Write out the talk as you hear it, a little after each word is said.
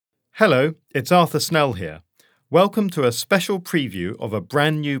Hello, it's Arthur Snell here. Welcome to a special preview of a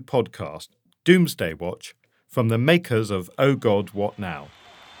brand new podcast, Doomsday Watch, from the makers of Oh God, What Now?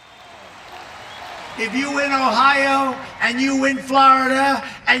 If you win Ohio, and you win Florida,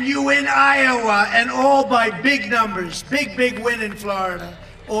 and you win Iowa, and all by big numbers, big win in Florida,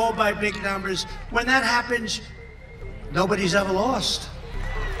 all by big numbers, when that happens, nobody's ever lost.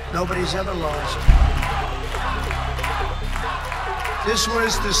 Nobody's ever lost. This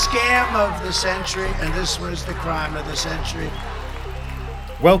was the scam of the century, and this was the crime of the century.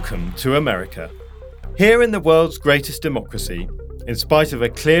 Welcome to America. Here in the world's greatest democracy, in spite of a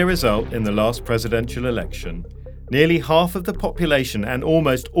clear result in the last presidential election, nearly half of the population and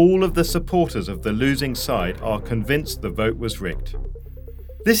almost all of the supporters of the losing side are convinced the vote was rigged.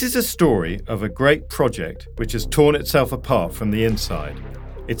 This is a story of a great project which has torn itself apart from the inside.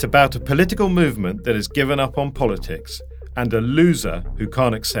 It's about a political movement that has given up on politics and a loser who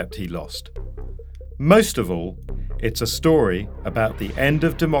can't accept he lost. Most of all, it's a story about the end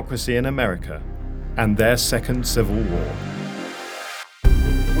of democracy in America and their second civil war.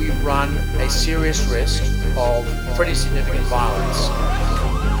 We run a serious risk of pretty significant violence.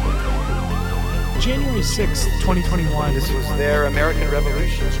 January 6th, 2021. This was their American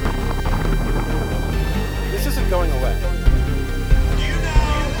Revolution. This isn't going away. Do you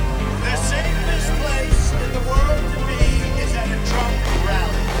know the safest place in the world to be is at a Trump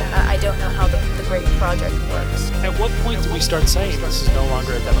rally? I don't know how the Great Project works. At what point do we start saying this is no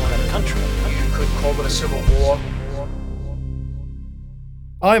longer a democratic country? You could call it a civil war.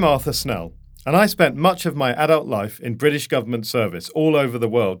 I'm Arthur Snell, and I spent much of my adult life in British government service all over the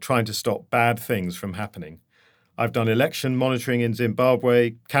world trying to stop bad things from happening. I've done election monitoring in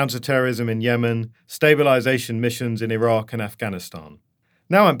Zimbabwe, counter-terrorism in Yemen, stabilisation missions in Iraq and Afghanistan.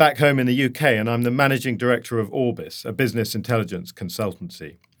 Now I'm back home in the UK and I'm the managing director of Orbis, a business intelligence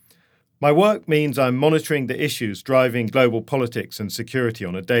consultancy. My work means I'm monitoring the issues driving global politics and security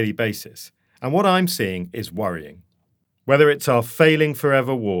on a daily basis, and what I'm seeing is worrying. Whether it's our failing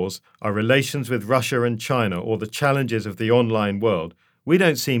forever wars, our relations with Russia and China, or the challenges of the online world, we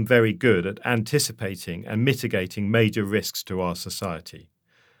don't seem very good at anticipating and mitigating major risks to our society.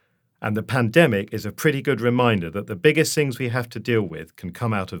 And the pandemic is a pretty good reminder that the biggest things we have to deal with can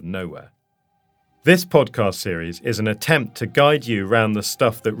come out of nowhere. This podcast series is an attempt to guide you around the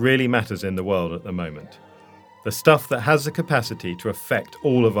stuff that really matters in the world at the moment. The stuff that has the capacity to affect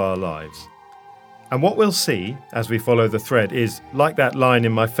all of our lives. And what we'll see as we follow the thread is, like that line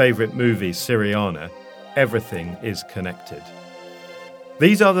in my favourite movie, Syriana, everything is connected.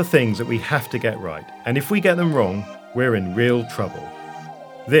 These are the things that we have to get right, and if we get them wrong, we're in real trouble.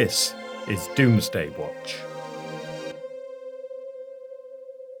 This is Doomsday Watch.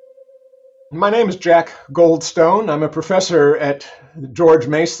 My name is Jack Goldstone. I'm a professor at George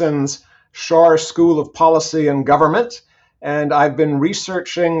Mason's Schar School of Policy and Government, and I've been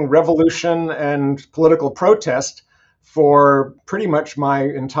researching revolution and political protest for pretty much my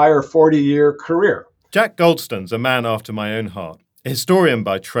entire 40-year career. Jack Goldstone's a man after my own heart. A historian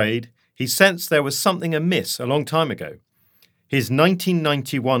by trade, he sensed there was something amiss a long time ago. His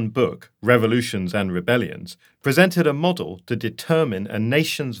 1991 book, Revolutions and Rebellions, presented a model to determine a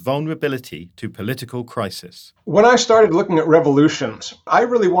nation's vulnerability to political crisis. When I started looking at revolutions, I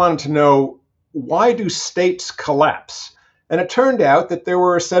really wanted to know, why do states collapse? And it turned out that there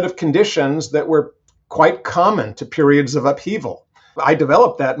were a set of conditions that were quite common to periods of upheaval. I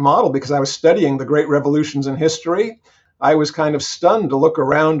developed that model because I was studying the great revolutions in history. I was kind of stunned to look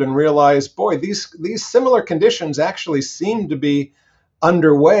around and realize, boy, these similar conditions actually seem to be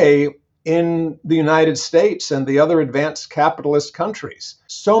underway in the United States and the other advanced capitalist countries.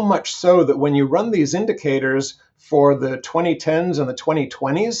 So much so that when you run these indicators for the 2010s and the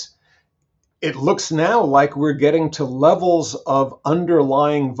 2020s, it looks now like we're getting to levels of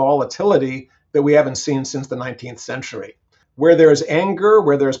underlying volatility that we haven't seen since the 19th century. Where there's anger,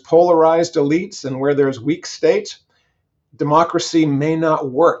 where there's polarized elites, and where there's weak states, democracy may not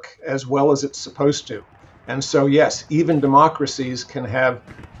work as well as it's supposed to. And so, yes, even democracies can have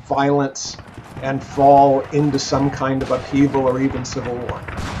violence and fall into some kind of upheaval or even civil war.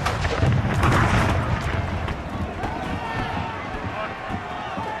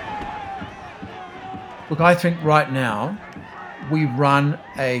 Look, I think right now we run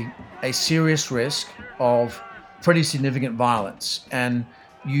a serious risk of pretty significant violence. And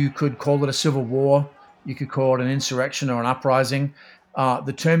you could call it a civil war, you could call it an insurrection or an uprising.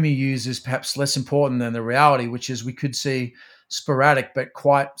 The term you use is perhaps less important than the reality, which is we could see sporadic but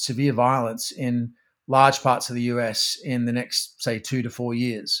quite severe violence in large parts of the US in the next, say, 2 to 4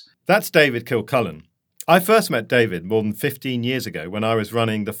 years. That's David Kilcullen. I first met David more than 15 years ago when I was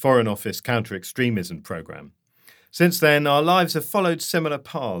running the Foreign Office Counter-Extremism Programme. Since then, our lives have followed similar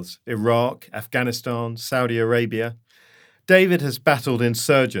paths: Iraq, Afghanistan, Saudi Arabia. David has battled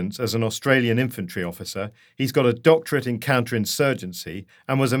insurgents as an Australian infantry officer. He's got a doctorate in counterinsurgency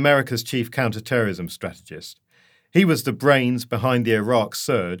and was America's chief counterterrorism strategist. He was the brains behind the Iraq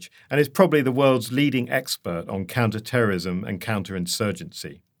surge and is probably the world's leading expert on counterterrorism and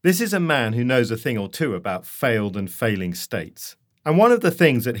counterinsurgency. This is a man who knows a thing or two about failed and failing states. And one of the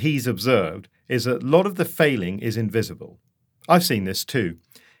things that he's observed is that a lot of the failing is invisible. I've seen this too.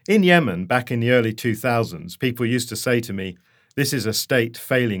 In Yemen, back in the early 2000s, people used to say to me, "This is a state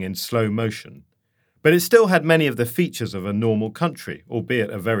failing in slow motion." But it still had many of the features of a normal country, albeit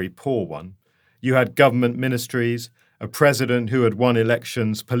a very poor one. You had government ministries, a president who had won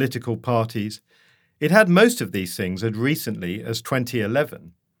elections, political parties. It had most of these things as recently as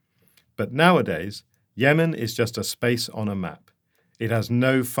 2011. But nowadays, Yemen is just a space on a map. It has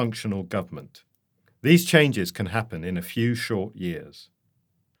no functional government. These changes can happen in a few short years.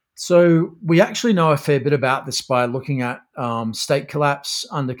 So we actually know a fair bit about this by looking at state collapse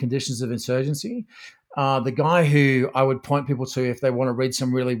under conditions of insurgency. The guy who I would point people to if they want to read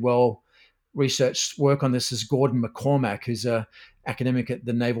some really well-researched work on this is Gordon McCormack, who's an academic at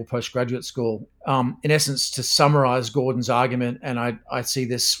the Naval Postgraduate School. In essence, to summarize Gordon's argument, and I see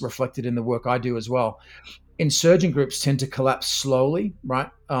this reflected in the work I do as well, insurgent groups tend to collapse slowly, right?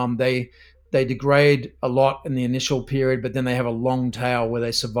 They degrade a lot in the initial period, but then they have a long tail where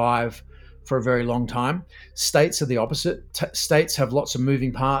they survive for a very long time. States are the opposite. States have lots of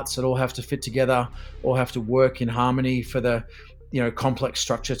moving parts that all have to fit together, all have to work in harmony for the complex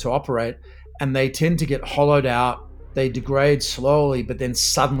structure to operate, and they tend to get hollowed out. They degrade slowly, but then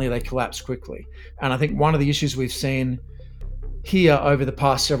suddenly they collapse quickly. And I think one of the issues we've seen here over the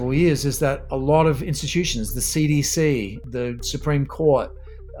past several years is that a lot of institutions, the CDC, the Supreme Court,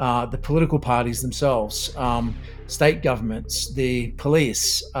 the political parties themselves, state governments, the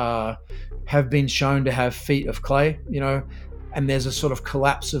police, have been shown to have feet of clay, and there's a sort of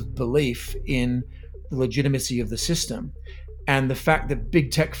collapse of belief in the legitimacy of the system. And the fact that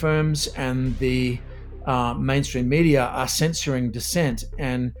big tech firms and the mainstream media are censoring dissent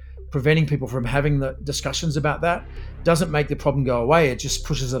and preventing people from having the discussions about that doesn't make the problem go away. It just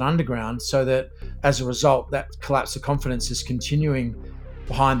pushes it underground so that as a result, that collapse of confidence is continuing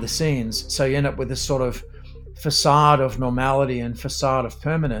behind the scenes. So you end up with this sort of facade of normality and facade of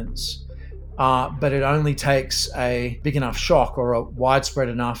permanence. But it only takes a big enough shock or a widespread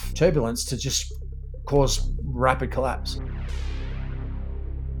enough turbulence to just cause rapid collapse.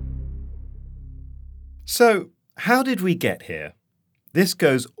 So, how did we get here? This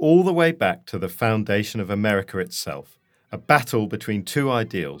goes all the way back to the foundation of America itself, a battle between two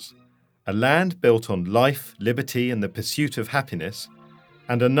ideals: a land built on life, liberty, and the pursuit of happiness,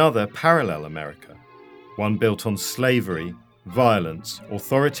 and another parallel America, one built on slavery, violence,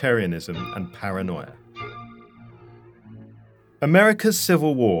 authoritarianism, and paranoia. America's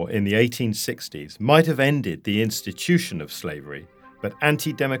Civil War in the 1860s might have ended the institution of slavery, but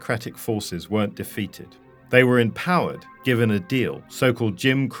anti-democratic forces weren't defeated. They were empowered, given a deal. So-called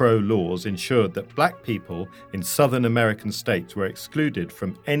Jim Crow laws ensured that black people in Southern American states were excluded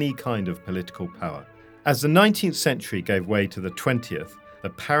from any kind of political power. As the 19th century gave way to the 20th,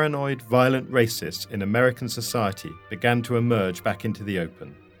 the paranoid, violent racists in American society began to emerge back into the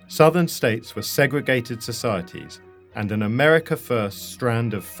open. Southern states were segregated societies, and an America First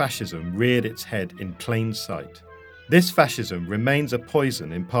strand of fascism reared its head in plain sight. This fascism remains a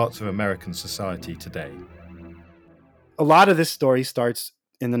poison in parts of American society today. A lot of this story starts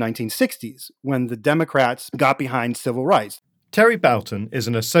in the 1960s, when the Democrats got behind civil rights. Terry Boughton is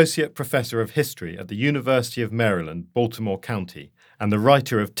an associate professor of history at the University of Maryland, Baltimore County, and the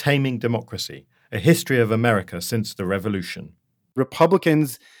writer of Taming Democracy, A History of America Since the Revolution.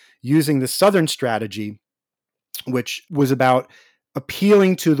 Republicans using the Southern strategy, which was about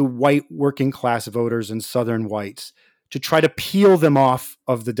appealing to the white working class voters and Southern whites to try to peel them off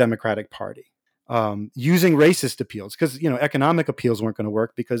of the Democratic Party. Using racist appeals, because economic appeals weren't going to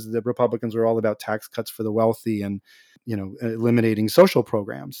work because the Republicans were all about tax cuts for the wealthy and eliminating social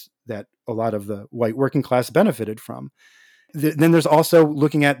programs that a lot of the white working class benefited from. Then there's also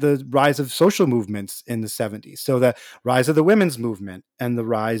looking at the rise of social movements in the 70s. So the rise of the women's movement and the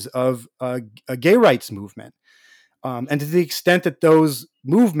rise of a gay rights movement. And to the extent that those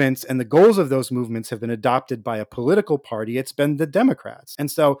movements and the goals of those movements have been adopted by a political party, it's been the Democrats. And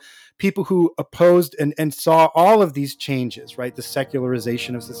so people who opposed and saw all of these changes, right, the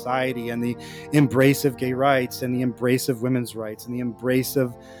secularization of society and the embrace of gay rights and the embrace of women's rights and the embrace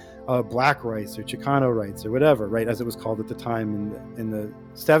of black rights or Chicano rights or whatever, right, as it was called at the time in the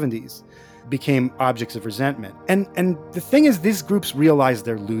 70s, became objects of resentment. And the thing is, these groups realize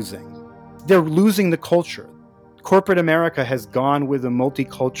they're losing. They're losing the culture. Corporate America has gone with a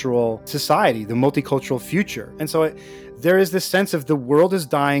multicultural society, the multicultural future. And so there is this sense of the world is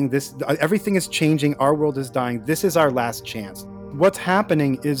dying, everything is changing, our world is dying, this is our last chance. What's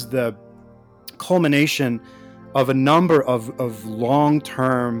happening is the culmination of a number of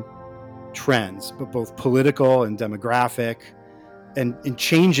long-term trends, but both political and demographic, and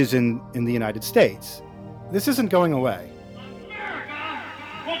changes in the United States. This isn't going away. America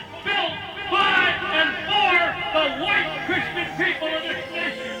was built by and for the white Christian people of this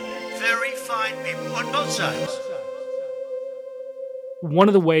nation. Very fine people on both sides. One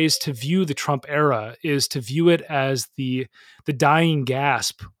of the ways to view the Trump era is to view it as the dying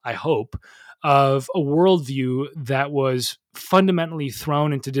gasp, I hope, of a worldview that was fundamentally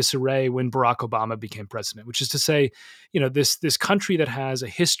thrown into disarray when Barack Obama became president, which is to say, this country that has a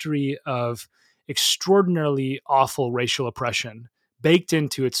history of extraordinarily awful racial oppression baked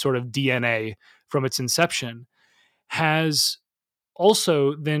into its sort of DNA from its inception, has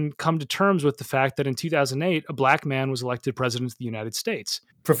also then come to terms with the fact that in 2008, a black man was elected president of the United States.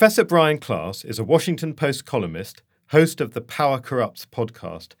 Professor Brian Klaas is a Washington Post columnist, host of the Power Corrupts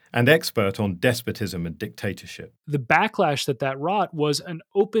podcast, and expert on despotism and dictatorship. The backlash that wrought was an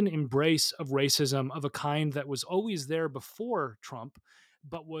open embrace of racism of a kind that was always there before Trump,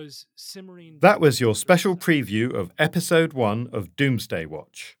 but was simmering. That was your special preview of episode 1 of Doomsday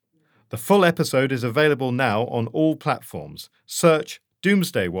Watch. The full episode is available now on all platforms. Search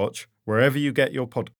Doomsday Watch wherever you get your podcasts.